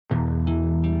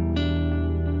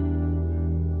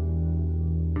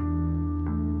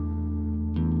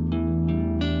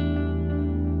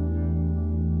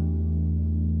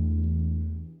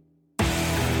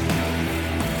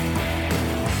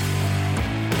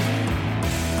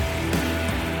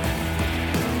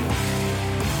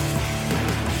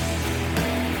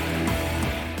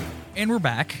And we're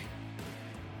back.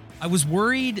 I was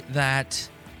worried that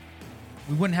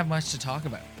we wouldn't have much to talk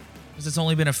about because it's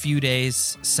only been a few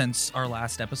days since our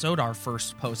last episode, our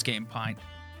first post-game pint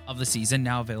of the season,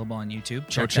 now available on YouTube.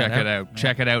 Check it out. Yeah.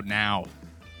 Check it out now.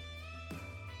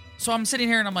 So I'm sitting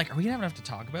here and I'm like, are we going to have enough to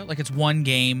talk about? Like, it's one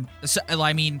game. So,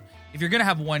 I mean, if you're going to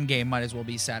have one game, might as well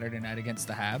be Saturday night against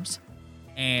the Habs.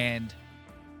 And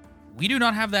we do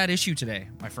not have that issue today,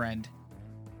 my friend.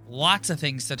 Lots of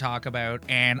things to talk about,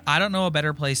 and I don't know a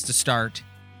better place to start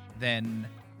than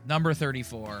number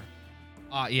 34.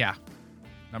 Yeah.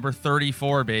 Number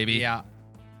 34, baby. Yeah.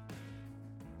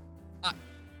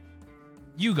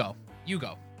 You go.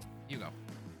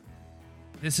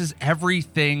 This is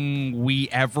everything we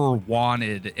ever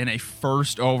wanted in a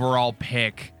first overall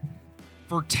pick.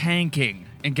 For tanking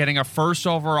and getting a first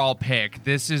overall pick,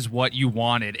 this is what you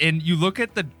wanted. And you look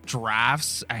at the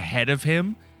drafts ahead of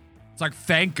him, it's like,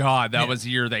 thank God that was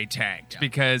the year they tanked. Yeah.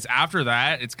 Because after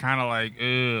that, it's kind of like,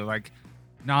 ugh, like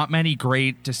not many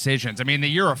great decisions. I mean, the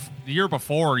year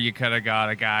before, you could have got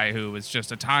a guy who was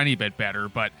just a tiny bit better.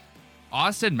 But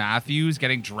Austin Matthews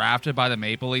getting drafted by the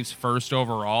Maple Leafs first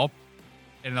overall,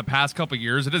 in the past couple of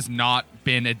years, it has not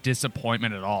been a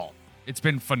disappointment at all. It's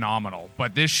been phenomenal.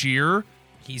 But this year,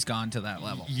 he's gone to that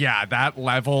level. Yeah, that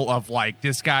level of like,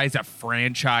 this guy's a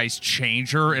franchise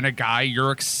changer and a guy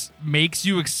makes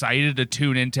you excited to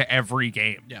tune into every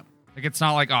game. Yeah. Like, it's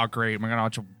not like, oh, great, we're going to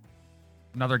watch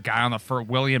another guy on the first,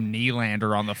 William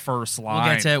Nylander on the first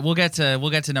line. We'll get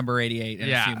to number 88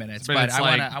 in a few minutes. But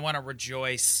I want to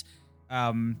rejoice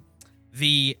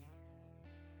the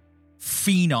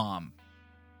phenom.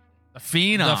 The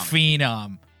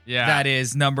phenom. Yeah. That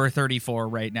is number 34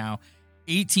 right now.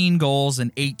 18 goals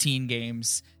in 18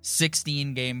 games,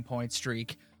 16 game point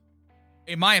streak.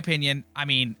 In my opinion, I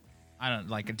mean, I don't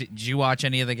like. Did you watch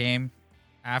any of the game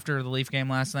after the Leaf game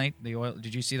last night?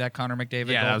 Did you see that Connor McDavid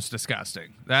goal? That was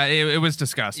disgusting. It was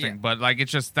disgusting. Yeah. But like,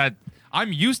 it's just that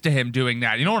I'm used to him doing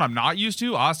that. You know what I'm not used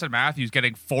to? Austin Matthews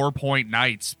getting 4-point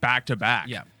nights back to back.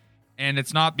 Yeah. And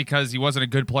it's not because he wasn't a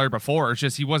good player before. It's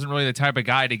just he wasn't really the type of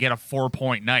guy to get a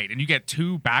 4-point night. And you get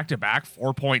 2 back-to-back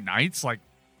 4-point nights, like,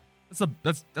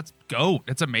 that's GOAT.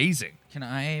 It's amazing. Can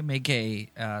I make a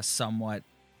somewhat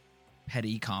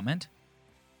petty comment?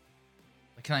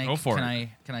 Go for it.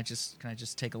 Can I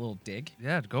just take a little dig?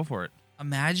 Yeah, go for it.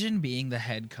 Imagine being the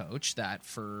head coach that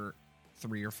for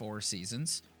 3 or 4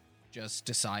 seasons just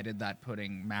decided that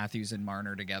putting Matthews and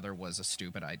Marner together was a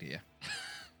stupid idea.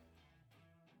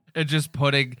 And just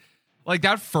putting, like,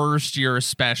 that first year,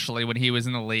 especially when he was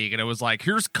in the league, and it was like,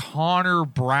 here's Connor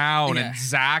Brown and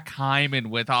Zach Hyman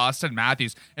with Austin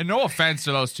Matthews. And no offense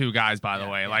to those two guys, by the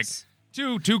way. Like,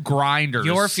 two grinders.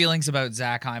 Your feelings about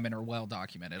Zach Hyman are well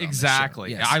documented.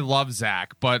 Exactly. Yes. I love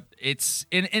Zach, but it's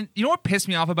and you know what pissed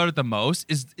me off about it the most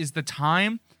is the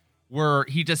time where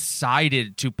he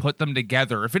decided to put them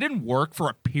together. If it didn't work for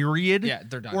a period,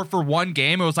 they're done. Or for one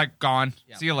game, it was like, gone.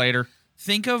 Yeah. See you later.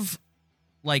 Think of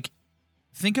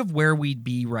where we'd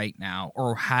be right now,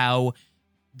 or how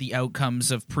the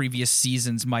outcomes of previous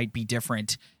seasons might be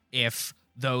different if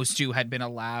those two had been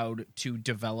allowed to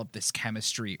develop this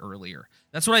chemistry earlier.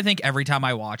 That's what I think every time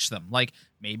I watch them. Like,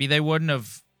 maybe they wouldn't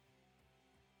have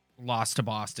lost to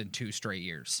Boston 2 straight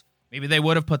years. Maybe they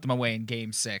would have put them away in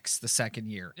Game 6 the second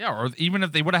year. Yeah, or even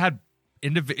if they would have had,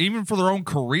 even for their own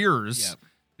careers,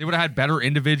 they would have had better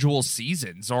individual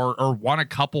seasons or won a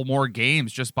couple more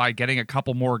games just by getting a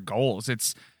couple more goals.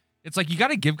 It's like, you got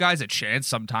to give guys a chance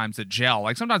sometimes to gel.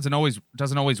 Like, sometimes it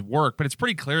doesn't always work, but it's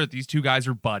pretty clear that these two guys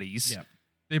are buddies. Yep.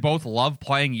 They both love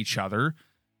playing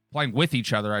with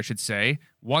each other, I should say.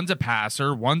 One's a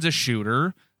passer, one's a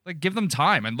shooter. Like, give them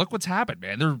time, and look what's happened,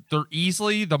 man. They're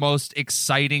easily the most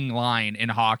exciting line in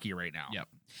hockey right now. Yep.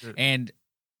 And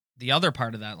the other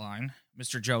part of that line,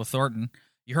 Mr. Joe Thornton,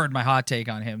 you heard my hot take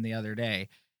on him the other day.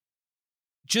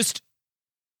 Just,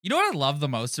 you know what I love the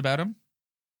most about him?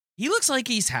 He looks like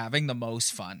he's having the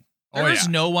most fun. There's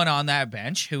no one on that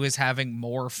bench who is having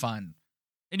more fun.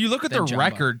 And you look at their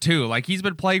record, too. Like, he's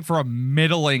been playing for a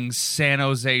middling San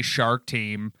Jose Shark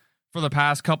team for the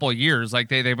past couple of years. Like,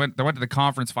 they went to the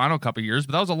conference final a couple of years,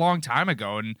 but that was a long time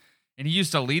ago. And he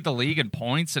used to lead the league in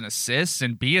points and assists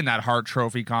and be in that Hart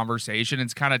Trophy conversation.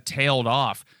 It's kind of tailed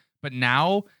off. But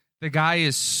now the guy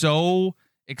is so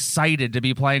excited to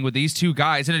be playing with these two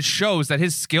guys, and it shows that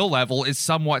his skill level is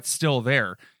somewhat still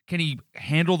there. Can he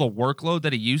handle the workload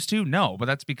that he used to? No, but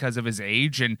that's because of his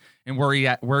age and where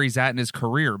he's at in his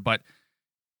career. But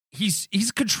he's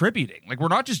contributing. Like, we're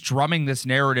not just drumming this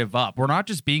narrative up. We're not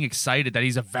just being excited that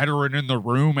he's a veteran in the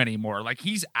room anymore. Like,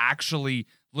 he's actually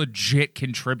legit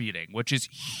contributing, which is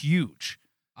huge.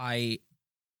 I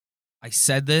I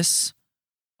said this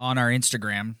on our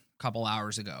Instagram a couple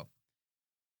hours ago.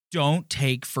 Don't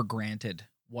take for granted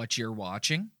what you're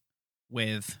watching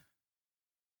with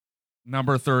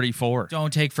number 34.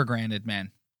 Don't take for granted,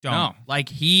 man. Don't. No. Like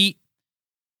he's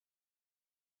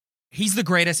the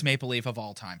greatest Maple Leaf of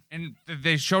all time. And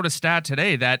they showed a stat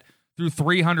today that through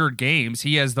 300 games,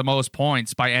 he has the most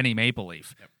points by any Maple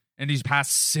Leaf. Yep. And he's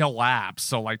passed still laps.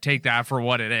 So, like, take that for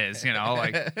what it is. You know,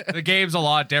 like, the game's a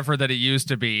lot different than it used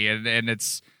to be. And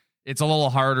it's a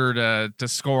little harder to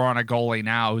score on a goalie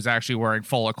now who's actually wearing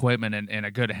full equipment and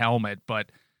a good helmet.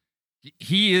 But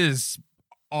he is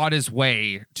on his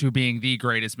way to being the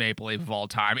greatest Maple Leaf of all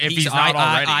time. If he's not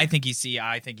already. I think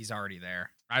he's already there.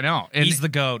 I know. And he's the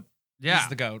GOAT. Yeah. He's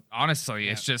the GOAT. Honestly,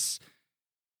 it's just...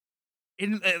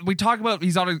 we talk about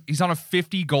he's on a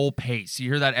 50 goal pace.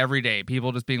 You hear that every day.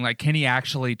 People just being like, can he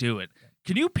actually do it?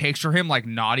 Can you picture him like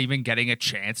not even getting a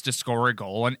chance to score a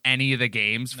goal in any of the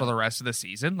games for the rest of the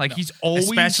season? Like he's always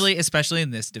especially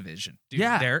in this division. Dude,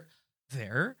 yeah,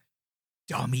 they're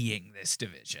dummying this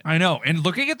division. I know. And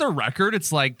looking at the record,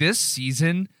 it's like this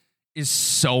season is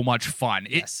so much fun.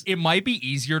 Yes. It might be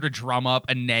easier to drum up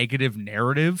a negative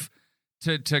narrative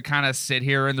to kind of sit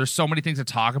here, and there's so many things to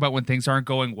talk about when things aren't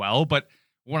going well. But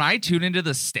when I tune into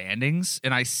the standings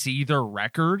and I see their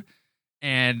record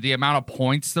and the amount of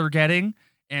points they're getting,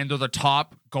 and they're the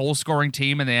top goal scoring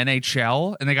team in the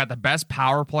NHL, and they got the best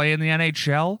power play in the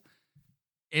NHL,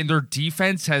 and their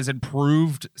defense has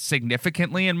improved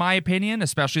significantly, in my opinion,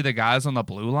 especially the guys on the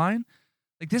blue line.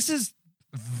 Like, this is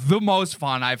the most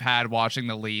fun I've had watching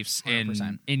the Leafs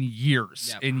in years.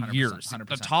 Yep, in 100%, years. 100%.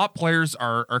 The top players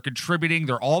are contributing.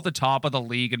 They're all the top of the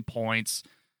league in points.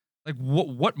 Like,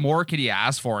 what more could you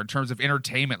ask for in terms of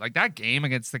entertainment? Like, that game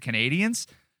against the Canadiens,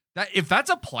 that if that's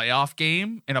a playoff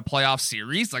game in a playoff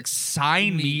series, like,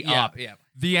 sign me up. Yeah.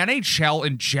 The NHL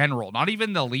in general, not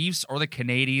even the Leafs or the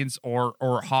Canadiens or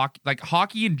hockey, like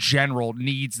hockey in general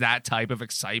needs that type of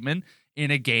excitement in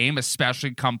a game,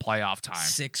 especially come playoff time.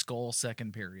 6-goal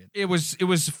second period. It was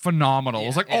phenomenal. Yeah, it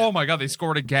was like, yeah. oh my God, they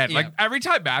scored again. Yeah. Like every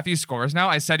time Matthews scores now,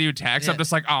 I send you a text. Yeah. I'm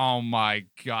just like, oh my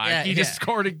God, Yeah, he just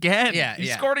scored again. Yeah, he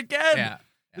yeah. scored again. Yeah.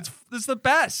 It's the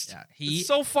best. Yeah. It's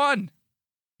so fun.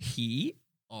 He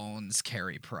owns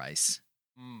Carey Price.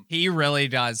 He really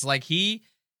does. Like he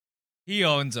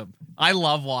owns him. I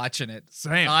love watching it.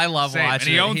 Same. I love Same. watching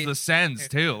and he it. owns the Sens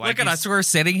too. Like, look at us. We're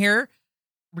sitting here.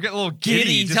 We get a little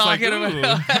giddy just talking like,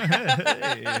 about.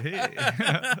 hey.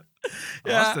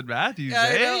 Yeah. Austin Matthews. Yeah,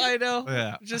 eh? I know.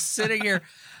 Yeah. Just sitting here.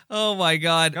 Oh my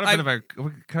God. Got a bit of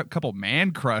a couple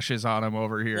man crushes on him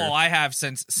over here. Well, I have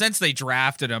since they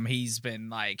drafted him. He's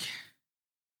been.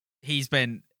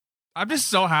 I'm just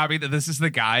so happy that this is the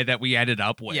guy that we ended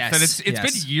up with. Yes, And it's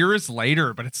been years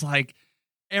later, but it's like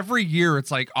every year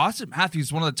it's like Austin Matthews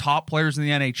is one of the top players in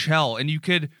the NHL, and you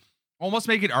could almost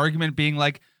make an argument being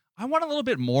like, I want a little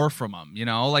bit more from him, you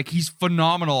know? Like, he's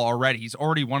phenomenal already. He's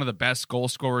already one of the best goal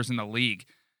scorers in the league.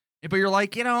 But you're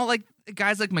like, you know, like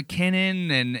guys like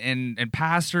McKinnon and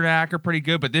Pasternak are pretty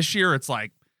good, but this year it's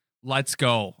like, let's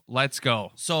go.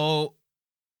 So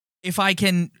if I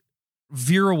can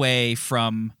veer away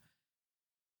from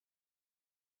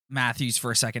Matthews for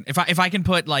a second, if I can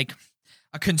put like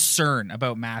a concern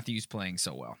about Matthews playing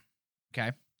so well,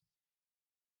 okay?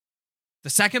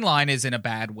 The second line is in a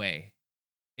bad way.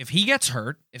 If he gets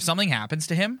hurt, if something happens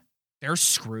to him, they're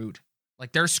screwed.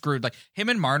 Like, they're screwed. Like, him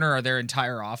and Marner are their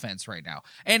entire offense right now.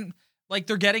 And, like,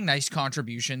 they're getting nice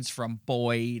contributions from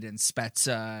Boyd and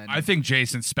Spezza. I think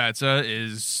Jason Spezza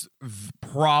is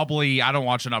probably, I don't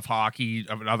watch enough hockey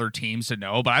of other teams to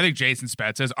know, but I think Jason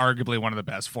Spezza is arguably one of the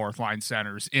best fourth-line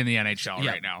centers in the NHL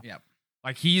right now. Yeah.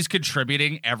 Like, he's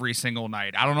contributing every single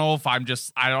night. I don't know if I'm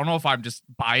just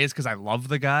biased because I love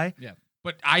the guy. Yeah.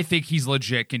 But I think he's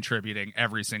legit contributing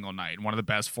every single night. One of the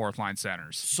best fourth-line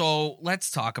centers. So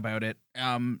let's talk about it.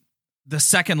 The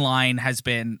second line has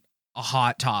been a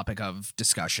hot topic of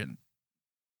discussion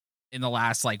in the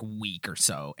last like week or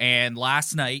so. And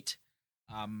last night,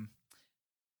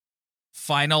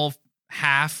 final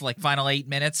 8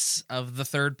 minutes of the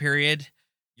third period,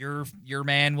 your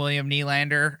man William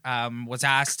Nylander was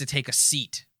asked to take a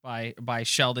seat by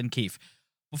Sheldon Keefe.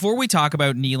 Before we talk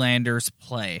about Nylander's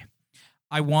play,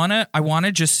 I wanna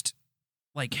just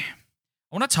like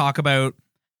I want to talk about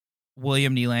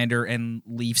William Nylander and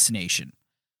Leafs Nation.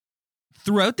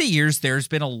 Throughout the years, there's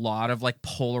been a lot of like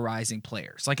polarizing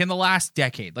players. Like in the last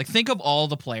decade, like think of all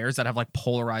the players that have like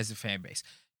polarized the fan base: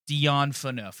 Dion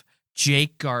Phaneuf,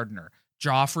 Jake Gardiner,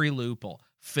 Joffrey Lupul,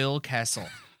 Phil Kessel,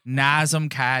 Nazem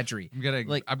Kadri.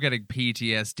 I'm getting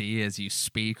PTSD as you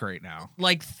speak right now.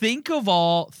 Like think of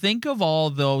all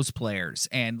those players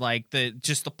and like the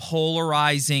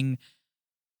polarizing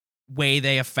way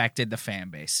they affected the fan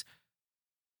base.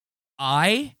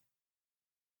 William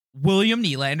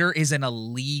Nylander is in a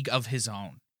league of his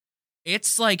own.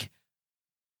 It's like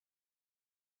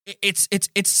it's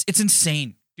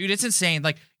insane. Dude, it's insane.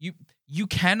 Like you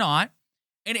cannot.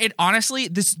 And it honestly,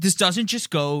 this doesn't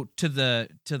just go to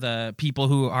the people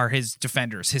who are his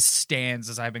defenders, his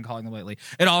stands, as I've been calling them lately.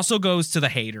 It also goes to the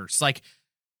haters. Like,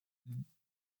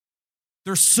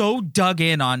 they're so dug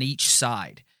in on each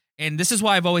side. And this is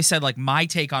why I've always said, like, my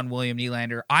take on William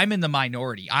Nylander, I'm in the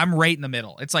minority. I'm right in the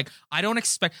middle. It's like, I don't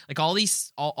expect, like, all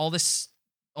this,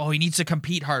 he needs to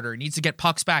compete harder. He needs to get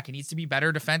pucks back. He needs to be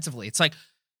better defensively. It's like,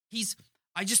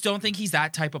 I just don't think he's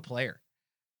that type of player.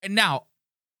 And now,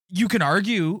 you can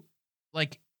argue,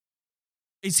 like,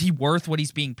 is he worth what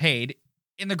he's being paid?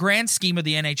 In the grand scheme of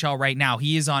the NHL right now,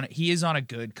 he is on a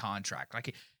good contract.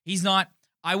 Like, he's not,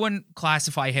 I wouldn't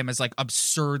classify him as, like,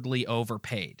 absurdly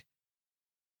overpaid.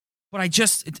 But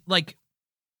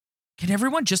can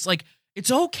everyone just, like,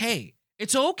 it's okay.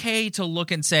 It's okay to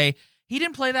look and say, he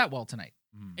didn't play that well tonight.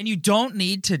 And you don't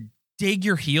need to dig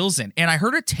your heels in. And I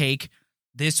heard a take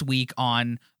this week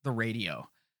on the radio.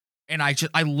 And I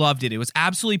loved it. It was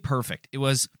absolutely perfect. It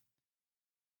was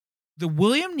the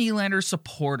William Nylander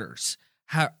supporters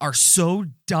are so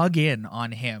dug in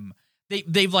on him.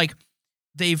 They've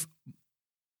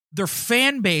their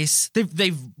fan base.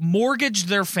 They've mortgaged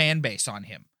their fan base on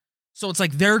him. So it's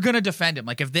like they're gonna defend him.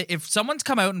 Like if someone's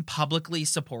come out and publicly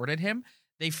supported him,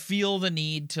 they feel the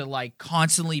need to like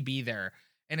constantly be there.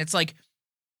 And it's like,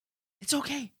 it's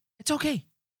okay. It's okay.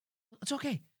 It's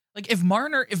okay. Like if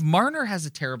Marner has a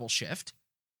terrible shift,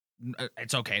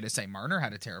 it's okay to say Marner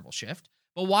had a terrible shift.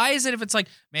 But why is it if it's like,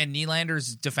 man,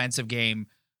 Nylander's defensive game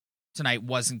tonight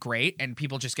wasn't great and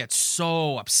people just get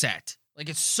so upset? Like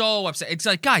it's so upset. It's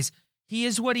like, guys, he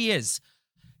is what he is.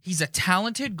 He's a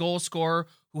talented goal scorer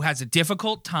who has a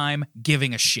difficult time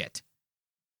giving a shit.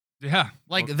 Yeah.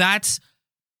 Like that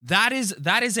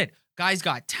is it. Guy's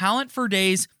got talent for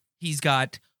days. He's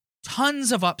got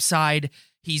tons of upside.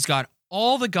 He's got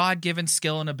all the God-given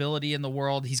skill and ability in the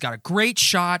world. He's got a great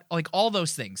shot, like all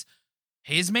those things.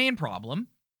 His main problem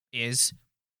is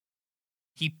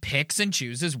he picks and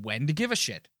chooses when to give a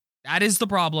shit. That is the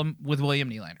problem with William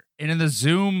Nylander. And in the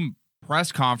Zoom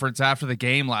press conference after the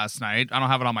game last night, I don't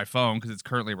have it on my phone because it's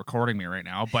currently recording me right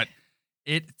now, but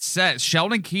it says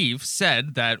Sheldon Keefe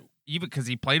said that even because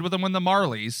he played with him in the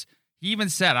Marlies, he even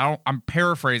said, I'm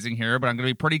paraphrasing here, but I'm going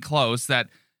to be pretty close, that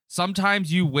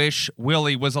sometimes you wish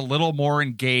Willie was a little more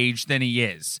engaged than he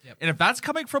is. Yep. And if that's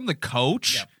coming from the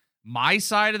coach, my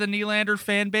side of the Nylander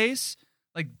fan base,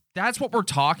 like that's what we're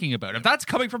talking about. If that's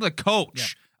coming from the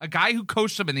coach, a guy who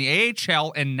coached him in the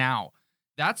AHL and now,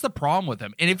 that's the problem with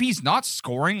him. And if he's not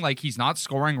scoring like he's not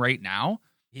scoring right now,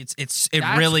 it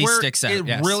really sticks out.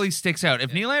 It really sticks out.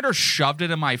 If Nylander shoved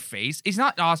it in my face, he's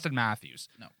not Austin Matthews.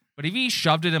 No. But if he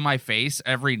shoved it in my face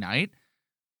every night,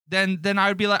 then I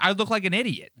would be like, I'd look like an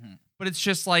idiot. Mm-hmm. But it's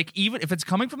just like, even if it's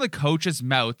coming from the coach's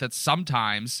mouth, that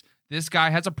sometimes this guy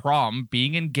has a problem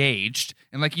being engaged.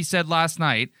 And like he said last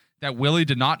night, that Willie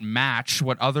did not match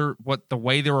what the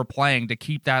way they were playing to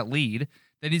keep that lead,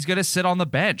 that he's going to sit on the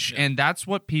bench. Yeah. And that's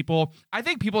what I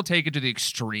think people take it to the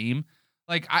extreme.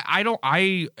 Like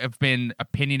I have been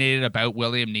opinionated about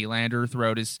William Nylander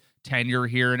throughout his tenure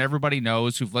here. And everybody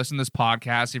knows who've listened to this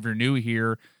podcast. If you're new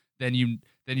here, then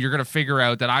you're going to figure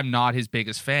out that I'm not his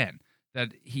biggest fan, that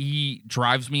he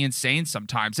drives me insane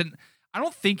sometimes. And I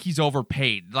don't think he's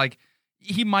overpaid. Like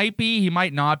he might be, he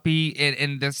might not be.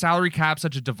 And the salary cap's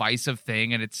such a divisive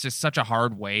thing. And it's just such a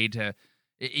hard way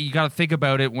you got to think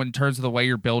about it in terms of the way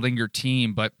you're building your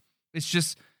team. But it's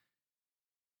just,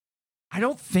 I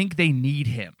don't think they need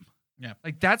him. Yeah.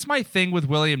 Like that's my thing with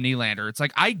William Nylander. It's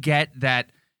like, I get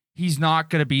that he's not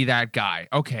going to be that guy.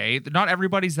 Okay, not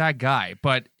everybody's that guy.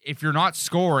 But if you're not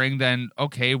scoring, then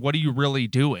okay, what are you really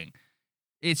doing?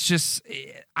 It's just,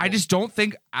 I just don't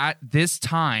think at this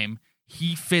time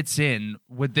he fits in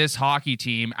with this hockey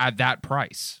team at that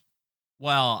price.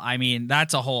 Well, I mean,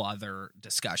 that's a whole other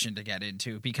discussion to get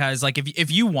into, because like if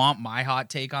you want my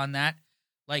hot take on that,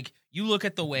 like you look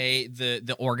at the way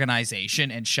the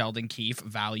organization and Sheldon Keefe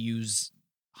values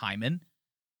Hyman.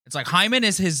 It's like Hyman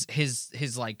is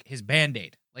his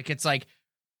Band-Aid. Like it's like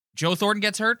Joe Thornton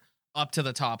gets hurt, up to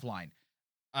the top line.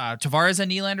 Tavares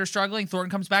and Nylander struggling.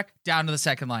 Thornton comes back, down to the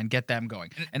second line, get them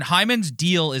going. And Hyman's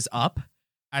deal is up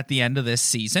at the end of this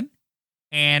season.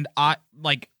 And I'm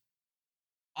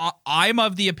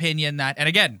of the opinion that, and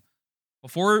again,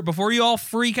 before you all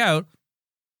freak out,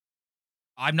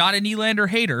 I'm not a Nylander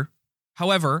hater.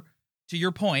 However, to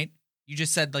your point, you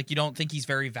just said like you don't think he's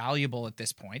very valuable at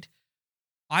this point.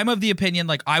 I'm of the opinion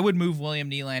like I would move William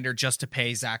Nylander just to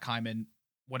pay Zach Hyman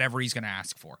whatever he's going to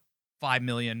ask for. $5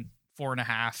 million,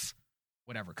 4.5,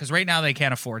 whatever. Because right now they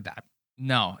can't afford that.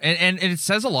 No, and it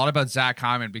says a lot about Zach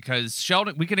Hyman because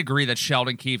Sheldon. We can agree that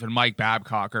Sheldon Keefe and Mike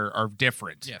Babcock are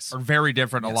different. Yes, are very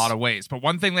different in a lot of ways. But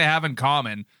one thing they have in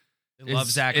common is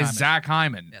Zach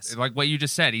Hyman. Yes. Like what you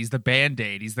just said, he's the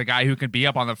Band-Aid. He's the guy who can be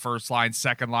up on the first line,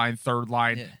 second line, third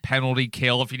line, penalty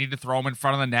kill. If you need to throw him in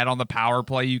front of the net on the power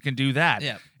play, you can do that.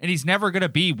 Yeah. And he's never going to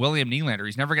be William Nylander.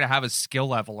 He's never going to have a skill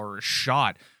level or a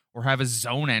shot or have his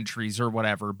zone entries or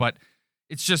whatever. But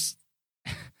it's just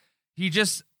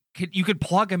you could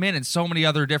plug him in so many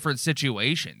other different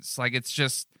situations. Like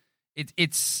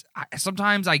it's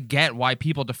sometimes I get why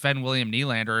people defend William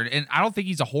Nylander, and I don't think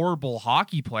he's a horrible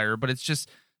hockey player, but it's just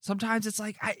sometimes it's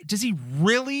like, does he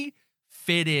really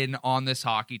fit in on this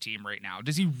hockey team right now?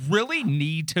 Does he really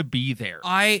need to be there?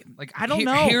 I don't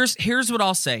know. Here's what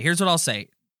I'll say.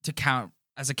 To count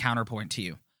as a counterpoint to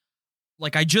you.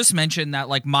 Like I just mentioned that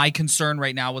like my concern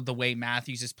right now with the way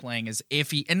Matthews is playing is if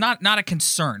he, and not a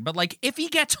concern, but like if he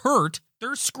gets hurt,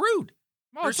 they're screwed.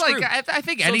 Well, it's like I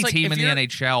think any team in the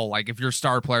NHL, like if your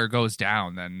star player goes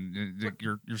down, then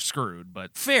you're screwed.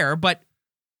 But fair, but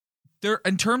there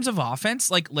in terms of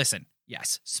offense, like listen,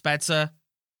 yes, Spezza,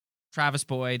 Travis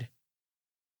Boyd,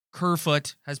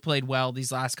 Kerfoot has played well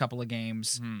these last couple of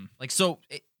games.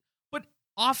 But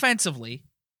offensively,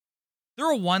 they're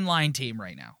a one-line team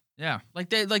right now. Yeah, like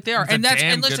they are, and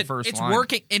listen, it's line.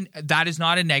 working, and that is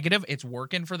not a negative. It's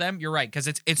working for them. You're right, because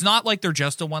it's not like they're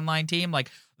just a one line team.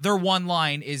 Like their one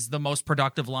line is the most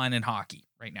productive line in hockey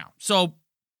right now. So,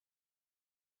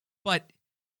 but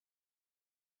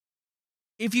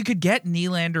if you could get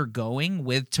Nylander going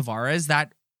with Tavares,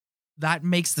 that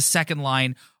makes the second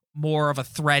line more of a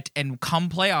threat. And come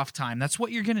playoff time, that's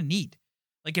what you're gonna need.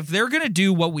 Like if they're gonna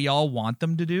do what we all want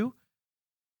them to do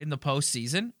in the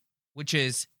postseason, which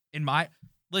is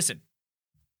listen,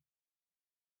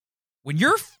 when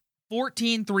you're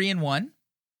 14-3-1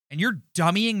 and you're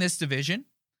dummying this division,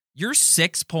 you're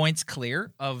 6 points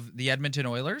clear of the Edmonton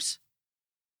Oilers.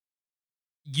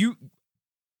 You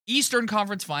Eastern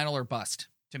Conference Final or bust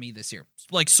to me this year.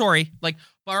 Like, sorry, like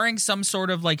barring some sort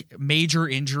of like major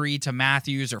injury to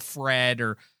Matthews or Fred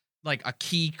or like a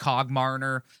key cog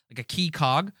Marner, like a key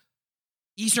cog,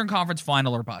 Eastern Conference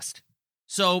Final or bust.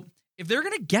 So if they're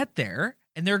gonna get there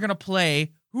and they're gonna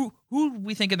play, who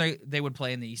we thinking they would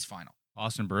play in the East Final?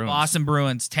 Boston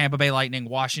Bruins, Tampa Bay Lightning,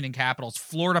 Washington Capitals,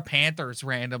 Florida Panthers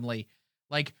randomly,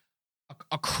 like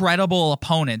a credible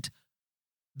opponent.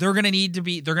 They're gonna need to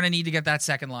get that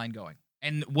second line going,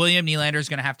 and William Nylander is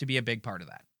gonna have to be a big part of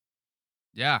that.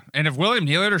 Yeah, and if William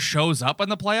Nylander shows up in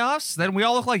the playoffs, then we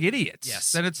all look like idiots.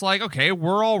 Yes, then it's like, okay,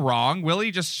 we're all wrong.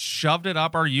 Willie just shoved it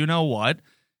up our you know what,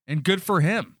 and good for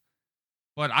him.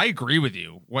 But I agree with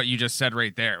you, what you just said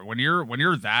right there. When you're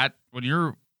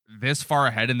this far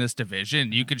ahead in this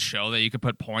division, you can show that you can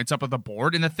put points up on the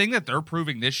board. And the thing that they're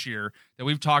proving this year that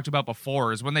we've talked about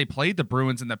before is when they played the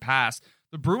Bruins in the past,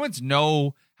 the Bruins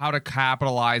know how to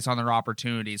capitalize on their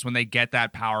opportunities when they get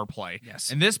that power play.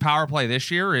 Yes. And this power play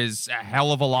this year is a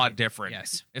hell of a lot different.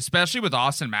 Yes. Especially with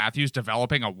Austin Matthews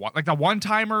developing the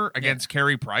one-timer against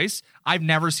Carey Price. I've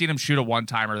never seen him shoot a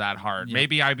one-timer that hard. Yeah.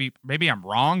 Maybe I'm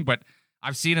wrong, but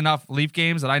I've seen enough Leaf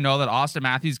games that I know that Austin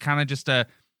Matthews kind of just a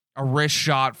wrist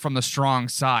shot from the strong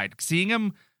side. Seeing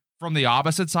him from the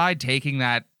opposite side taking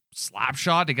that slap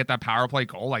shot to get that power play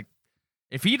goal, like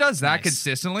if he does that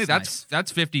consistently, that's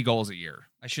 50 goals a year.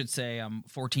 I should say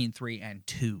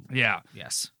 14-3-2. Yeah.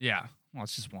 Yes. Yeah. Well,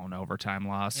 it's just one overtime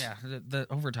loss. Yeah, the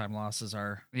overtime losses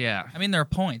are. Yeah. I mean, they're a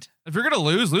point. If you're gonna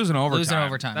lose in overtime. Lose in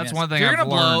overtime. That's yes. one thing If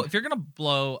I've you're gonna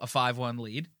blow a 5-1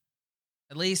 lead,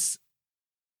 at least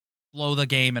blow the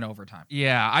game in overtime.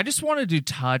 Yeah, I just wanted to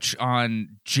touch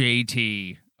on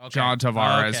JT, John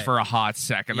Tavares, for a hot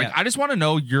second. Like, I just want to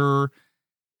know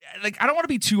I don't want to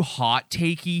be too hot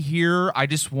takey here. I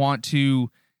just want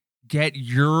to get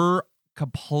your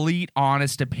complete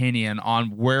honest opinion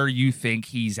on where you think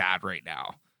he's at right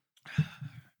now.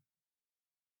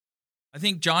 I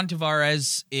think John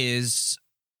Tavares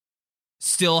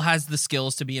still has the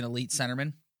skills to be an elite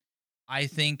centerman. I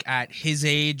think at his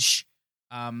age,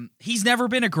 he's never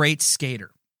been a great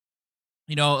skater.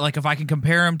 You know, like if I can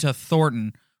compare him to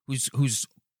Thornton, who's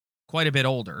quite a bit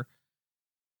older,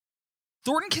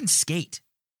 Thornton can skate.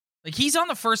 Like he's on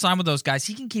the first line with those guys.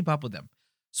 He can keep up with them.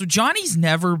 So Johnny's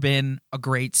never been a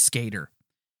great skater.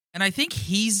 And I think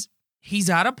he's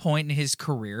at a point in his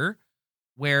career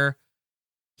where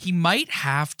he might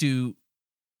have to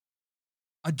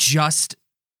adjust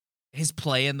his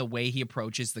play and the way he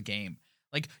approaches the game.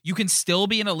 Like, you can still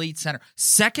be an elite center.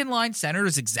 Second line center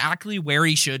is exactly where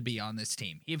he should be on this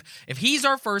team. If he's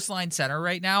our first line center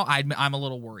right now, I'm a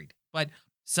little worried. But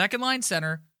second line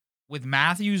center with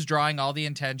Matthews drawing all the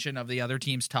attention of the other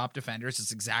team's top defenders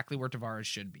is exactly where Tavares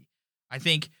should be. I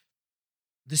think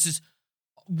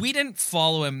we didn't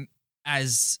follow him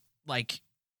as like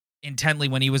intently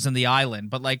when he was in the Island,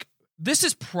 but like this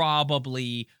is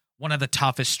probably one of the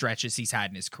toughest stretches he's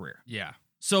had in his career. Yeah.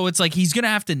 So it's like he's going to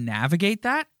have to navigate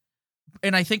that.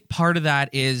 And I think part of that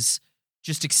is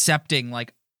just accepting,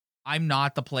 like, I'm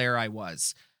not the player I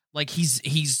was. Like, he's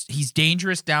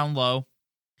dangerous down low.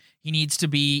 He needs to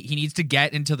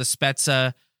get into the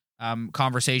Spezza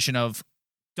conversation of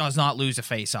does not lose a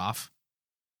face-off.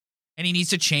 And he needs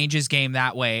to change his game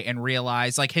that way and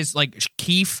realize, like,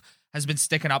 Keefe has been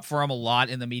sticking up for him a lot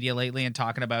in the media lately and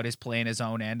talking about his play in his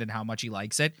own end and how much he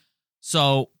likes it.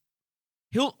 So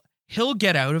he'll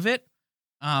get out of it.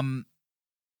 But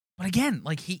again,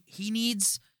 like he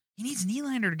needs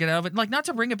Nylander to get out of it. Like, not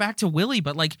to bring it back to Willie,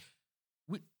 but like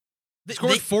he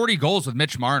scored 40 goals with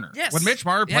Mitch Marner. Yes. When Mitch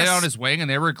Marner played on his wing and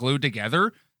they were glued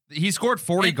together, he scored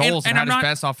 40 goals and had his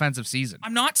best offensive season.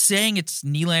 I'm not saying it's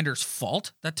Nylander's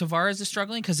fault that Tavares is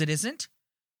struggling, because it isn't.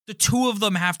 The two of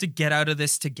them have to get out of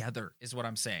this together, is what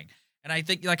I'm saying. And I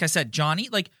think, like I said, Johnny,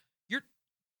 like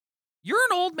you're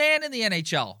an old man in the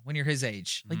NHL when you're his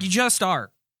age. Like, you just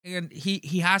are. And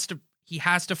he has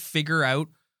to figure out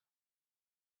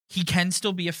he can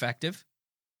still be effective.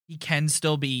 He can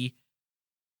still be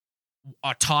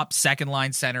a top second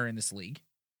line center in this league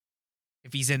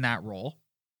if he's in that role.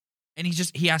 And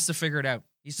he has to figure it out.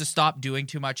 He has to stop doing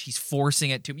too much. He's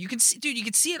forcing it too. You can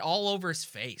see it all over his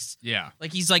face. Yeah.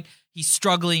 Like, he's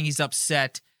struggling. He's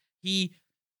upset. He's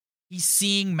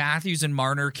seeing Matthews and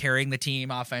Marner carrying the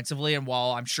team offensively. And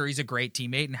while I'm sure he's a great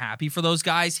teammate and happy for those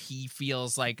guys, he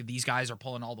feels like these guys are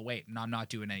pulling all the weight and I'm not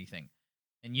doing anything.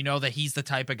 And you know that he's the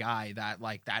type of guy that,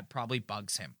 like, that probably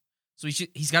bugs him. So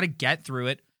he's got to get through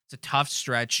it. It's a tough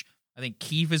stretch. I think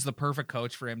Keefe is the perfect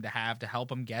coach for him to have to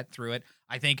help him get through it.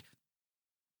 I think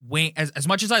Wayne, as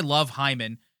much as I love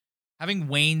Hyman, having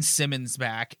Wayne Simmons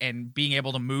back and being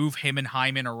able to move him and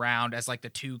Hyman around as like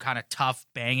the two kind of tough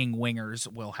banging wingers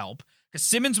will help, because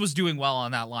Simmons was doing well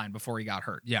on that line before he got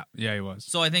hurt. Yeah, he was.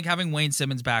 So I think having Wayne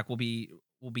Simmons back will be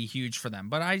huge for them.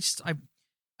 But I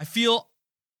feel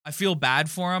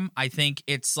bad for him. I think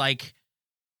it's like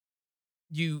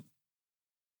you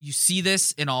see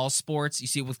this in all sports. You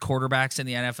see it with quarterbacks in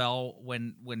the NFL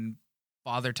when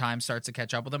father time starts to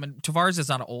catch up with them. And Tavares is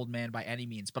not an old man by any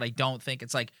means, but I don't think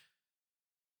it's like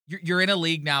you're in a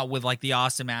league now with like the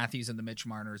Austin Matthews and the Mitch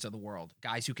Marners of the world,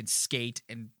 guys who can skate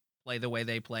and play the way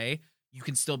they play. You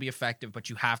can still be effective, but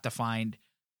you have to find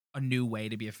a new way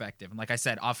to be effective. And like I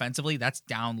said, offensively, that's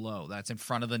down low. That's in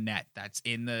front of the net. That's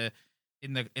in the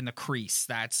crease.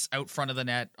 That's out front of the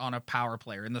net on a power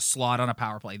play, or in the slot on a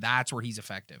power play. That's where he's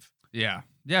effective. Yeah.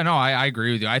 Yeah, no, I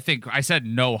agree with you. I think I said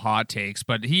no hot takes,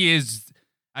 but he is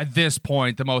at this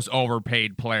point the most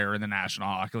overpaid player in the National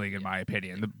Hockey League, in my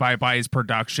opinion, by his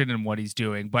production and what he's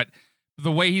doing. But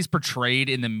the way he's portrayed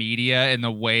in the media and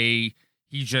the way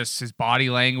his body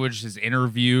language, his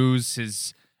interviews,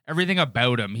 his everything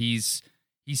about him, he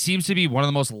seems to be one of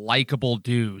the most likable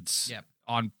dudes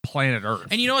on planet Earth.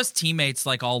 And you know, his teammates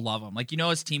like all love him. Like, you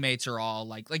know, his teammates are all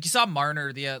like you saw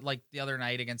Marner the other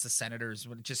night against the Senators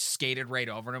when it just skated right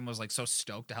over him, was like so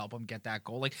stoked to help him get that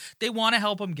goal. Like, they want to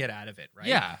help him get out of it, right?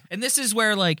 Yeah. And this is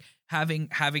where like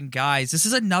having guys, this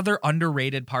is another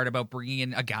underrated part about bringing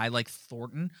in a guy like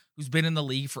Thornton, who's been in the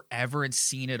league forever and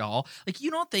seen it all. Like, you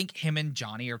don't think him and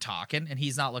Johnny are talking and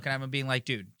he's not looking at him and being like,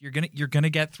 dude, you're gonna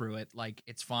get through it. Like,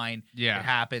 it's fine. Yeah. It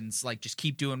happens. Like, just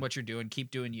keep doing what you're doing. Keep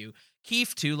doing you.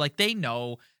 Keefe too, like, they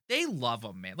know, they love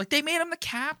him, man. Like, they made him the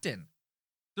captain.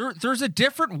 There's a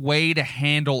different way to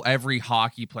handle every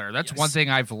hockey player. That's one thing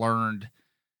I've learned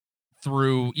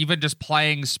through even just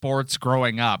playing sports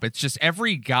growing up. It's just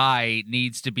every guy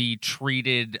needs to be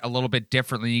treated a little bit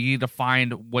differently. You need to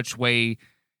find which way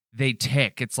they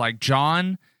tick. It's like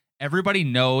John, everybody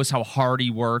knows how hard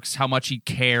he works, how much he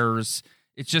cares.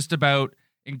 It's just about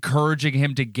encouraging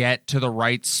him to get to the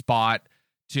right spot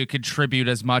to contribute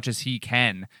as much as he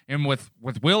can. And with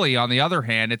Willie, on the other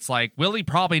hand, it's like Willie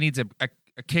probably needs a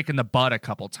kick in the butt a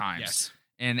couple times. Yes.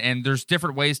 And there's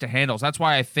different ways to handle. So that's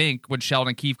why I think when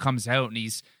Sheldon Keefe comes out and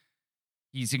he's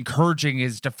encouraging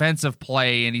his defensive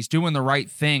play and he's doing the right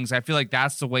things, I feel like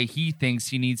that's the way he thinks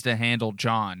he needs to handle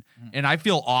John. And I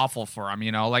feel awful for him,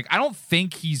 you know? Like, I don't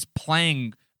think he's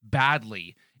playing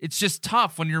badly. It's just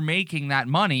tough when you're making that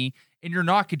money and you're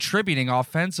not contributing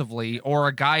offensively, or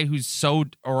a guy who's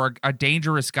or a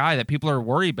dangerous guy that people are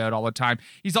worried about all the time.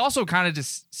 He's also kind of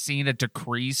just seen a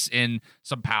decrease in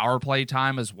some power play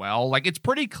time as well. Like, it's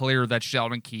pretty clear that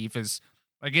Sheldon Keefe is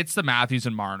like, it's the Matthews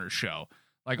and Marner show.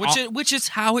 Like, which is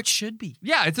how it should be.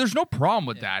 Yeah, there's no problem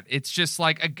with that. It's just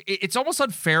like it's almost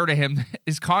unfair to him.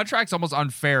 His contract's almost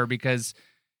unfair because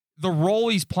the role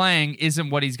he's playing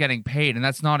isn't what he's getting paid, and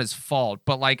that's not his fault.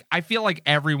 But like, I feel like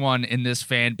everyone in this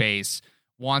fan base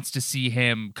wants to see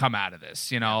him come out of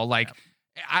this. You know,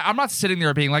 I'm not sitting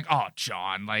there being like, "Oh,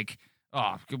 John, like,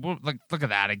 oh, like, look at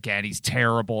that again. He's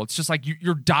terrible." It's just like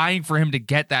you're dying for him to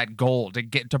get that goal,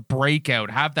 to break out,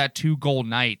 have that 2-goal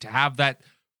night, to have that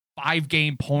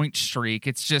 5-game point streak.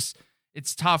 It's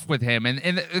tough with him. And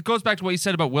it goes back to what you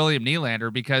said about William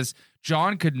Nylander, because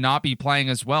John could not be playing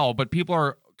as well, but people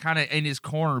are kind of in his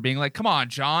corner being like, come on,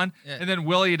 John. Yeah. And then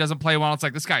Willie doesn't play well. It's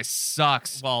like, this guy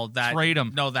sucks. Well, trade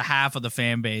him. No, the half of the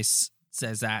fan base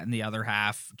says that, and the other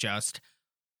half just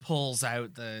pulls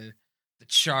out the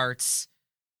charts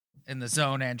and the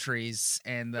zone entries.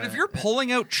 But if you're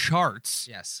pulling out charts,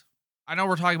 yes, I know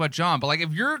we're talking about John, but like,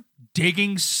 if you're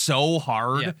digging so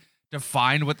hard to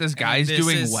find what this guy's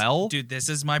doing well, dude, this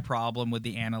is my problem with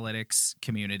the analytics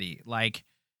community. Like,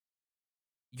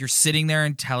 you're sitting there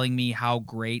and telling me how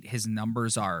great his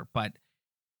numbers are, but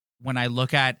when I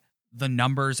look at the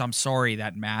numbers, I'm sorry,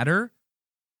 that matter,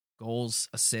 goals,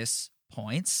 assists,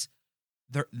 points,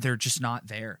 they're just not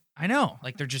there. I know.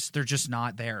 Like, they're just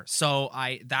not there. So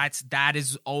that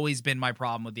has always been my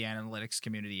problem with the analytics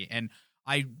community. And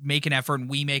I make an effort, and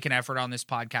we make an effort on this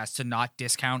podcast to not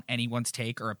discount anyone's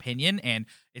take or opinion, and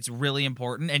it's really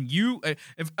important. And you,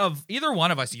 if of either one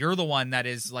of us, you're the one that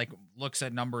is like looks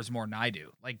at numbers more than I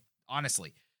do, like,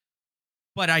 honestly.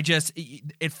 But I just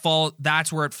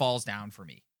that's where it falls down for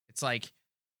me. It's like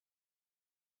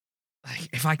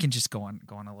if I can just go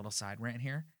on a little side rant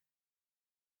here.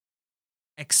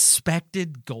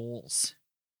 Expected goals.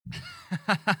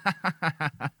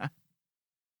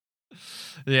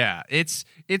 Yeah, it's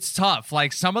tough.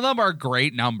 Like, some of them are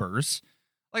great numbers.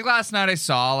 Like, last night I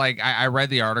saw, like, I read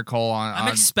the article on... I'm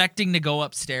expecting to go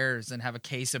upstairs and have a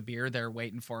case of beer there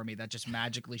waiting for me that just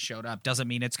magically showed up. Doesn't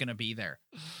mean it's going to be there.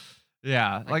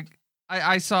 Yeah, like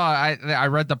I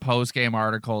read the post-game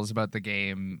articles about the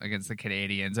game against the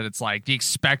Canadiens, and it's like the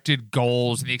expected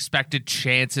goals and the expected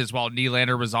chances while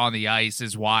Nylander was on the ice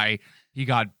is why he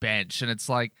got benched. And it's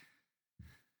like...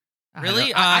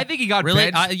 Really? I think he got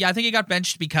benched. I think he got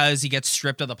benched because he gets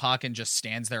stripped of the puck and just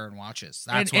stands there and watches.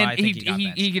 That's why I think he got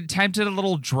benched. He attempted a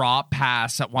little drop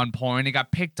pass at one point. He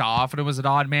got picked off, and it was an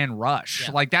odd man rush.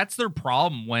 Yeah. Like, that's their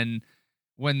problem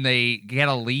when they get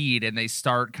a lead and they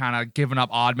start kind of giving up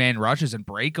odd man rushes and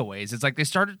breakaways. It's like they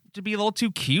started to be a little too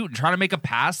cute and trying to make a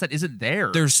pass that isn't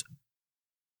there. There's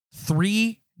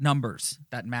 3 numbers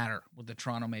that matter with the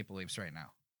Toronto Maple Leafs right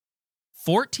now: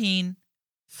 14,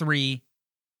 3,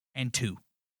 and 2.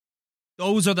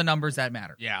 Those are the numbers that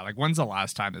matter. Yeah, like, when's the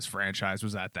last time this franchise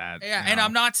was at that? Yeah, and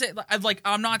I'm not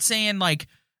saying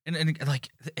and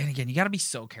again, you got to be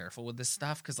so careful with this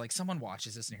stuff, because like, someone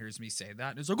watches this and hears me say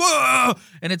that and it's like, whoa!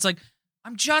 And it's like,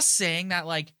 I'm just saying that,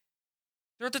 like,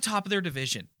 they're at the top of their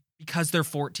division because they're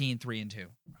 14, 3, and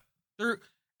 2.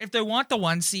 If they want the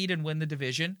 1 seed and win the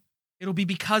division, it'll be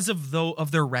because of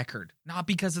their record, not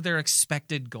because of their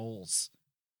expected goals.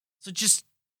 So just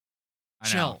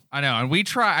chill. I know. And we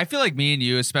try, I feel like me and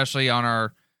you, especially on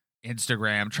our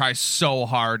Instagram, try so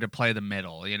hard to play the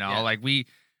middle, you know? Yeah. Like,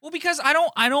 because I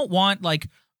don't want, like,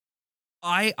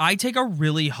 I take a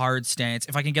really hard stance.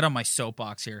 If I can get on my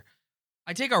soapbox here,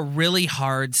 I take a really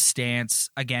hard stance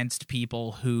against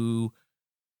people who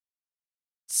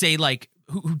say, like,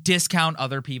 who discount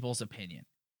other people's opinion.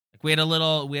 Like, we had a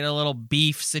little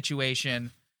beef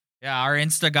situation. Yeah, our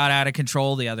Insta got out of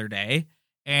control the other day,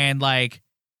 and like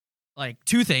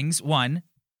 2 things. 1,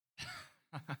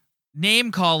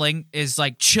 name calling is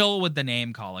like, chill with the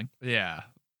name calling. Yeah.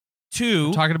 2,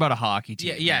 we're talking about a hockey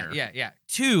team. Yeah.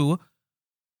 2,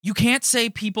 you can't say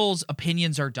people's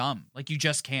opinions are dumb. Like, you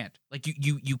just can't. Like,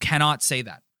 you cannot say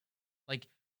that. Like,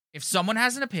 if someone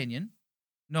has an opinion,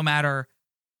 no matter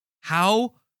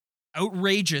how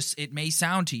outrageous it may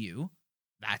sound to you,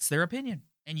 that's their opinion,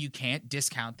 and you can't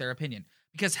discount their opinion.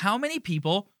 Because how many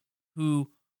people who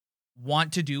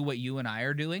want to do what you and I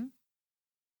are doing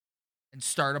and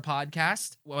start a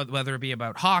podcast, whether it be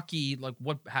about hockey, like,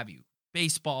 what have you,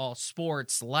 baseball,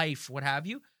 sports, life, what have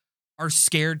you, are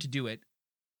scared to do it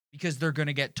because they're going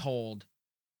to get told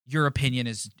your opinion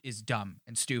is dumb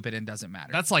and stupid and doesn't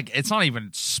matter. That's like, it's not even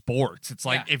sports. It's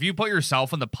like, if you put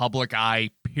yourself in the public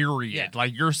eye, period,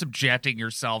 like you're subjecting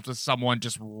yourself to someone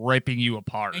just ripping you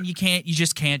apart. And you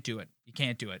just can't do it. You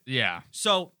can't do it. Yeah.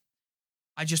 So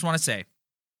I just want to say,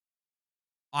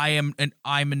 I'm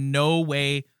in no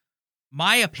way,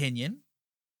 my opinion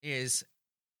is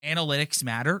analytics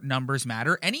matter, numbers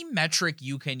matter. Any metric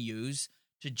you can use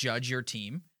to judge your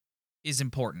team is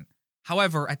important.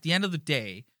 However, at the end of the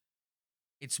day,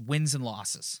 it's wins and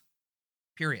losses.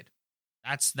 Period.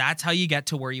 That's how you get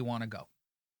to where you want to go.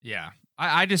 Yeah.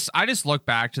 I just look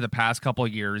back to the past couple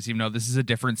of years, even though this is a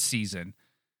different season.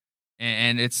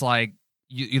 And it's like,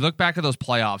 you look back at those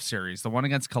playoff series, the one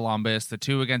against Columbus, the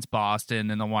two against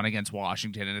Boston, and the one against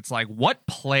Washington. And it's like, what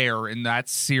player in that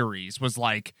series was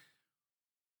like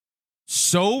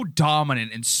so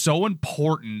dominant and so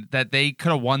important that they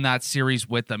could have won that series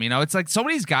with them? You know, it's like some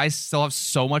of these guys still have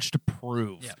so much to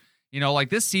prove. Yeah. You know, like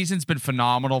this season's been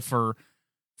phenomenal for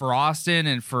Austin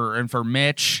and for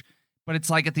Mitch. But it's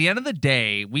like at the end of the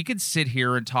day, we could sit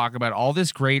here and talk about all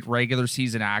this great regular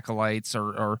season accolades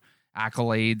or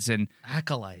accolades and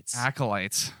acolytes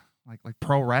like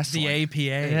pro wrestling, the APA.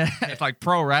 Yeah, it's like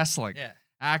pro wrestling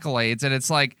accolades. And it's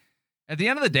like at the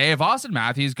end of the day, if Austin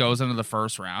Matthews goes into the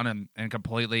first round and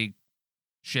completely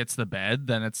shits the bed,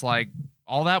 then it's like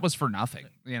all that was for nothing.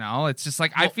 You know, it's just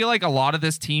like, I feel like a lot of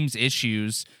this team's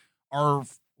issues are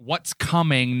what's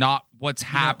coming, not what's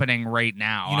happening right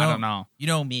now. I don't know. You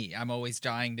know me, I'm always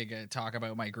dying to talk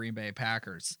about my Green Bay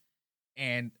Packers,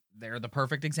 and they're the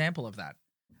perfect example of that.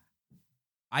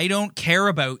 I don't care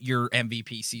about your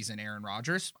MVP season, Aaron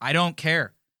Rodgers. I don't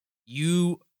care.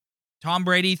 Tom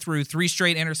Brady threw 3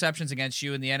 straight interceptions against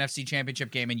you in the NFC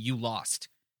Championship game, and you lost.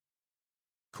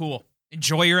 Cool.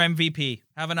 Enjoy your MVP.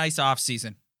 Have a nice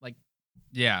offseason. Like,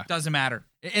 yeah, doesn't matter.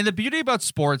 And the beauty about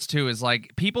sports, too, is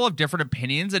like people have different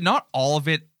opinions, and not all of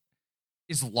it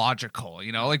is logical.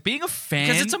 You know, like being a fan.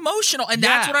 Because it's emotional. And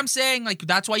that's what I'm saying. Like,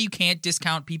 that's why you can't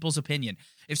discount people's opinion.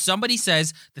 If somebody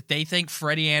says that they think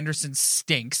Freddie Anderson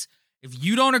stinks, if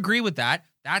you don't agree with that,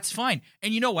 that's fine.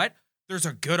 And you know what? There's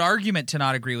a good argument to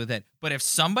not agree with it. But if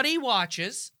somebody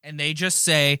watches and they just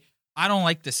say, I don't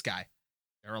like this guy,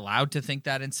 they're allowed to think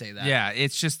that and say that. Yeah,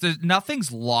 it's just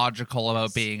nothing's logical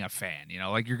about being a fan. You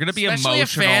know, like you're going to be especially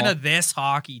emotional. a fan of this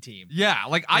hockey team. Yeah,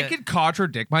 like I could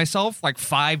contradict myself like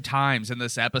 5 times in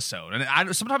this episode.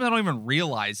 And sometimes I don't even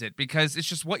realize it because it's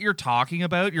just what you're talking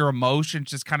about. Your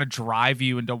emotions just kind of drive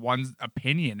you into one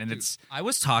opinion. And I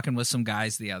was talking with some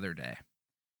guys the other day,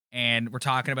 and we're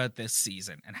talking about this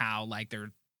season and how like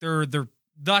they're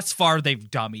thus far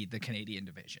they've dummied the Canadian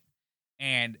division.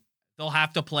 And they'll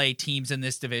have to play teams in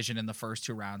this division in the first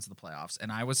 2 rounds of the playoffs.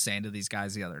 And I was saying to these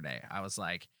guys the other day, I was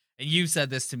like, and you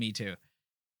said this to me too,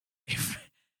 if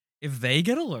they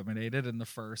get eliminated in the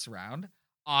first round,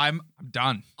 I'm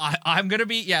done. I'm gonna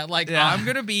be I'm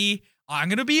gonna be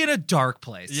in a dark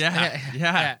place.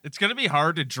 Yeah. It's gonna be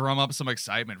hard to drum up some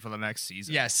excitement for the next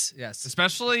season. Yes.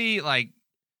 Especially like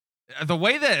the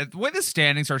way the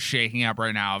standings are shaking up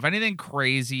right now. If anything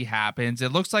crazy happens,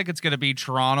 it looks like it's going to be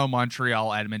Toronto,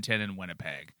 Montreal, Edmonton, and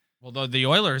Winnipeg. Well, the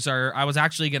Oilers are. I was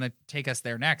actually going to take us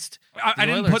there next. I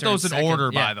didn't put those in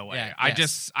order, by the way.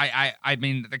 I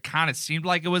mean, it kind of seemed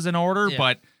like it was in order,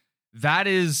 but that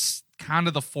is kind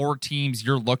of the 4 teams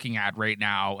you're looking at right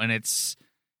now, and it's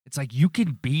like you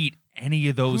can beat any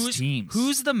of those teams.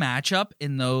 Who's the matchup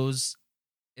in those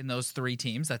 3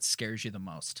 teams that scares you the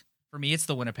most? For me, it's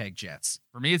the Winnipeg Jets.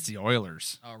 For me, it's the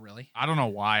Oilers. Oh, really? I don't know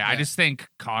why. Yeah. I just think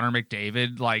Connor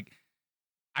McDavid, like,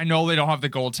 I know they don't have the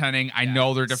goaltending. I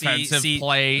know their defensive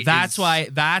play. That's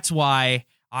why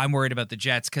I'm worried about the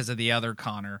Jets because of the other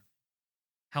Connor,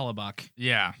 Hellebuck.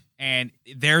 Yeah. And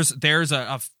there's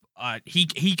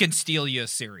he can steal you a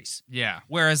series. Yeah.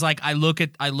 Whereas like I look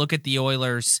at the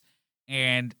Oilers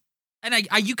and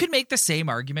I you could make the same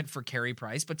argument for Carey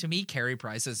Price, but to me, Carey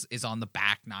Price is on the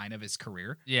back 9 of his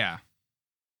career. Yeah.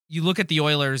 You look at the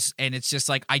Oilers, and it's just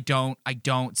like I don't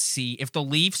see if the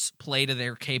Leafs play to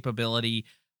their capability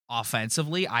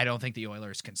offensively. I don't think the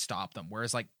Oilers can stop them.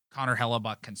 Whereas like Connor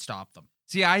Hellebuck can stop them.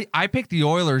 See, I picked the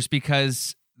Oilers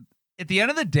because at the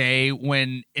end of the day,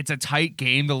 when it's a tight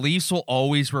game, the Leafs will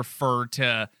always refer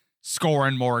to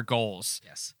scoring more goals.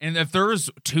 Yes. And if there's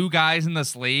 2 guys in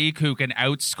this league who can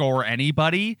outscore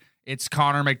anybody, it's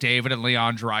Connor McDavid and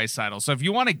Leon Draisaitl. So if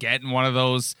you want to get in one of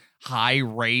those high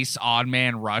race, odd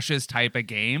man rushes type of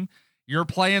game, you're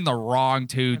playing the wrong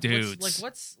 2 dudes.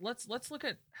 Let's look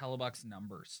at Hellebuck's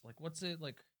numbers. Like what's it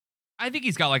like? I think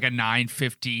he's got like a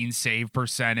 915 save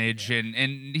percentage and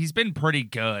he's been pretty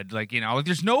good. Like, you know,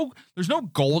 there's no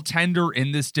goaltender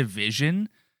in this division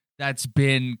that's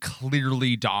been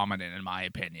clearly dominant in my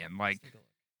opinion. Like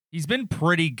he's been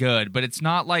pretty good, but it's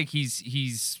not like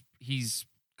he's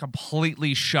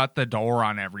completely shut the door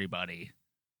on everybody.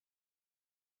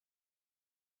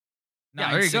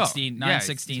 9-16,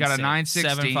 9-16. He's got a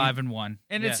 9-16, 7-5-1.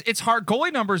 And it's hard.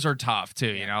 Goalie numbers are tough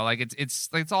too. You know, like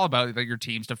it's all about like your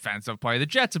team's defensive play. The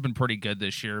Jets have been pretty good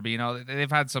this year, but you know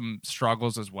they've had some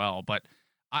struggles as well. But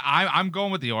I'm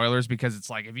going with the Oilers because it's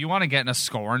like if you want to get in a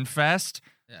scoring fest,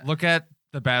 look at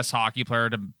the best hockey player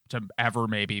to ever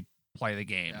maybe play the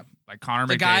game, like Connor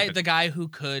McDavid. The guy who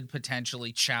could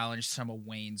potentially challenge some of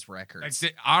Wayne's records.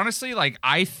 Like, honestly, like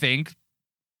I think.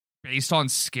 Based on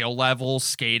skill level,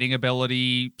 skating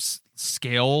ability,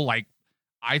 skill, like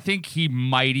I think he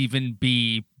might even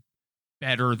be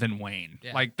better than Wayne.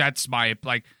 Yeah. Like that's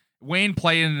Wayne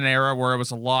played in an era where it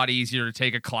was a lot easier to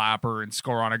take a clapper and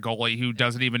score on a goalie who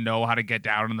doesn't even know how to get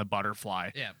down in the butterfly.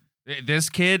 Yeah.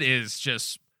 This kid is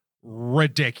just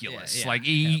ridiculous. Like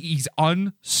he's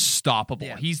unstoppable.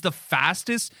 Yeah. He's the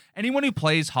fastest. Anyone who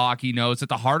plays hockey knows that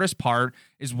the hardest part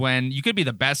is when you could be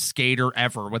the best skater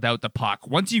ever without the puck.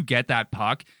 Once you get that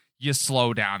puck, you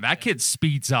slow down. That kid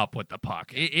speeds up with the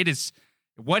puck. It is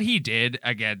what he did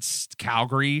against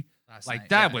Calgary.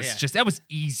 That was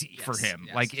easy for him.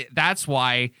 Yes. Like that's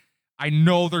why I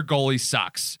know their goalie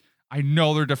sucks. I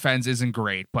know their defense isn't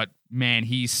great, but man,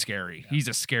 he's scary. Yeah. He's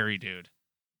a scary dude.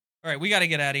 All right, we got to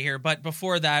get out of here. But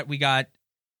before that, we got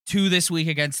 2 this week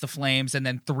against the Flames and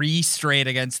then 3 straight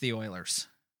against the Oilers.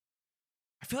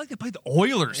 I feel like they played the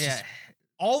Oilers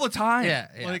all the time. Yeah.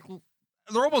 Like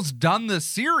they're almost done this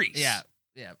series. Yeah.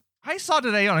 I saw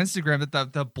today on Instagram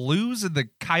that the Blues and the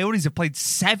Coyotes have played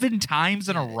 7 times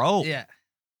in a row. Yeah.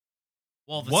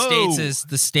 Well,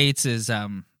 the States is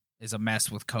a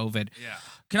mess with COVID. Yeah.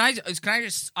 Can I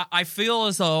just I feel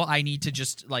as though I need to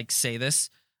just like say this.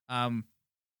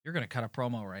 You're going to cut a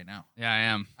promo right now. Yeah, I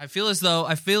am. I feel as though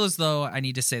I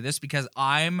need to say this because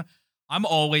I'm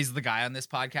always the guy on this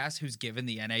podcast who's given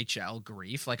the NHL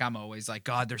grief. Like I'm always like,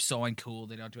 God, they're so uncool.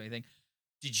 They don't do anything.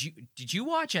 Did you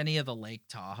watch any of the Lake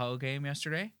Tahoe game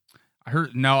yesterday?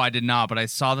 No, I did not, but I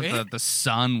saw that the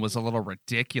sun was a little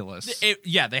ridiculous.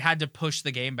 They had to push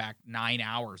the game back 9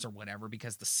 hours or whatever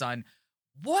because the sun.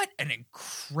 What an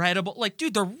incredible, like,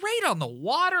 dude, they're right on the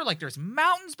water. Like, there's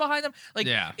mountains behind them. Like,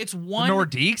 it's one. The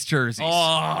Nordiques jerseys.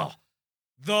 Oh,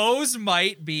 those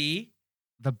might be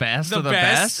the best of the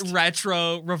best.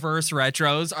 Reverse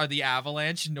retros are the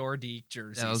Avalanche Nordique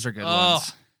jerseys. Yeah, those are good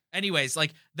ones. Anyways,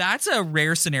 like, that's a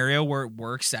rare scenario where it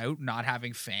works out not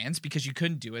having fans because you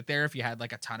couldn't do it there if you had,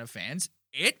 like, a ton of fans.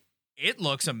 It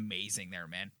looks amazing there,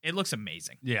 man. It looks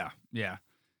amazing. Yeah.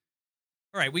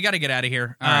 All right, we got to get out of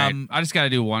here. All right. I just got to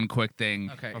do one quick thing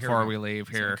before we leave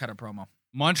here. Cut a promo.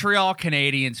 Montreal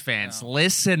Canadiens fans,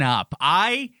 listen up.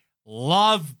 I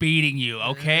love beating you,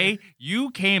 okay?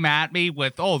 You came at me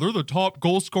with, they're the top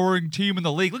goal-scoring team in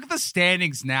the league. Look at the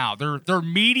standings now. They're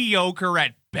mediocre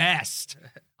at best.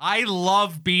 I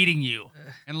love beating you.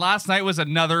 And last night was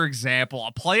another example.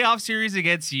 A playoff series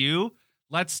against you.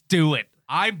 Let's do it.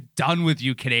 I'm done with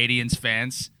you, Canadiens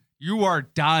fans. You are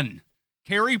done.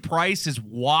 Carey Price is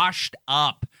washed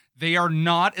up. They are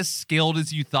not as skilled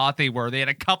as you thought they were. They had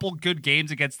a couple good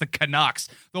games against the Canucks,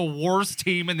 the worst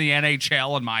team in the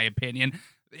NHL, in my opinion.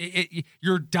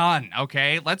 You're done,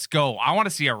 okay? Let's go. I want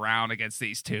to see a round against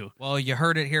these two. Well, you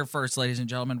heard it here first, ladies and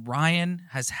gentlemen. Ryan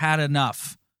has had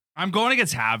enough. I'm going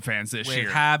against Hab fans this year.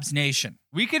 Habs Nation.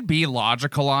 We could be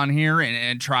logical on here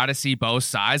and try to see both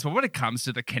sides, but when it comes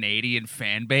to the Canadian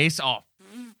fan base,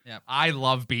 I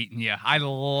love beating you. I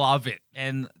love it.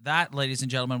 And that, ladies and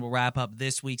gentlemen, will wrap up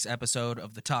this week's episode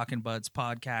of the Talkin' Buds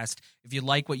podcast. If you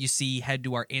like what you see, head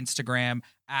to our Instagram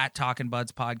at Talkin'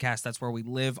 Buds podcast. That's where we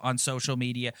live on social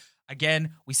media.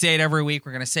 Again, we say it every week.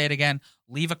 We're going to say it again.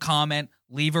 Leave a comment,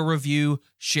 leave a review,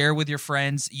 share with your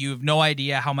friends. You have no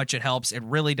idea how much it helps. It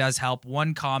really does help.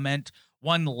 One comment,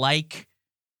 one like,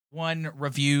 one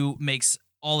review makes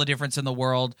all the difference in the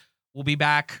world. We'll be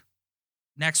back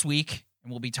next week. And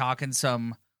we'll be talking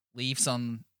some Leafs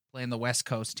on playing the West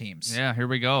Coast teams. Yeah, here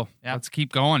we go. Yep. Let's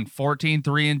keep going.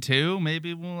 14-3-2.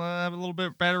 Maybe we'll have a little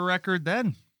bit better record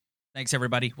then. Thanks,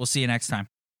 everybody. We'll see you next time.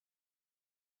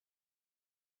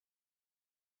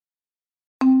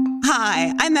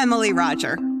 Hi, I'm Emily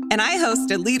Roger, and I host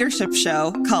a leadership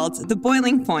show called The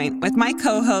Boiling Point with my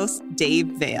co-host, Dave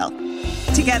Vale.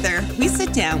 Together, we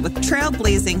sit down with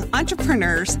trailblazing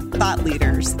entrepreneurs, thought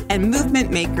leaders, and movement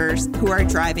makers who are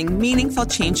driving meaningful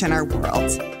change in our world.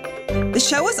 The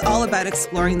show is all about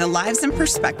exploring the lives and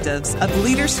perspectives of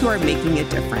leaders who are making a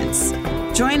difference.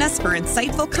 Join us for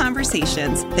insightful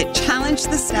conversations that challenge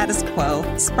the status quo,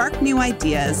 spark new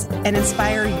ideas, and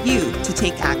inspire you to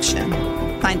take action.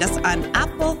 Find us on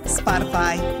Apple,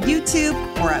 Spotify, YouTube,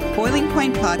 or at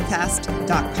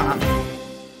boilingpointpodcast.com.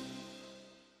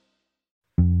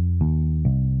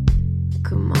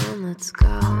 Come on, let's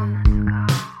go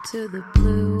to the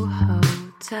Blue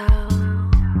Hotel.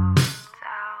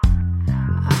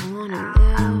 I wanna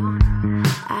live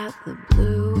at the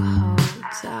Blue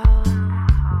Hotel.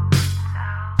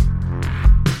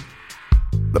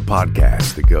 The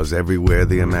podcast that goes everywhere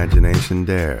the imagination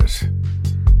dares.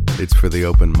 It's for the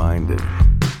open-minded,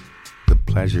 the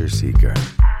pleasure seeker.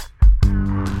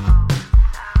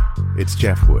 It's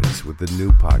Jeff Woods with the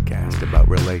new podcast about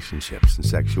relationships and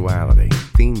sexuality,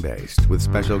 theme-based with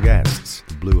special guests,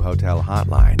 the Blue Hotel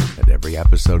Hotline, and every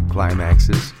episode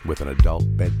climaxes with an adult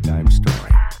bedtime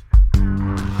story.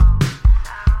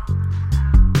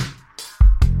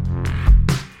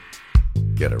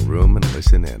 Get a room and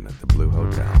listen in at the Blue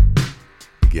Hotel.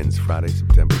 Begins Friday,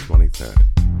 September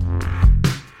 23rd.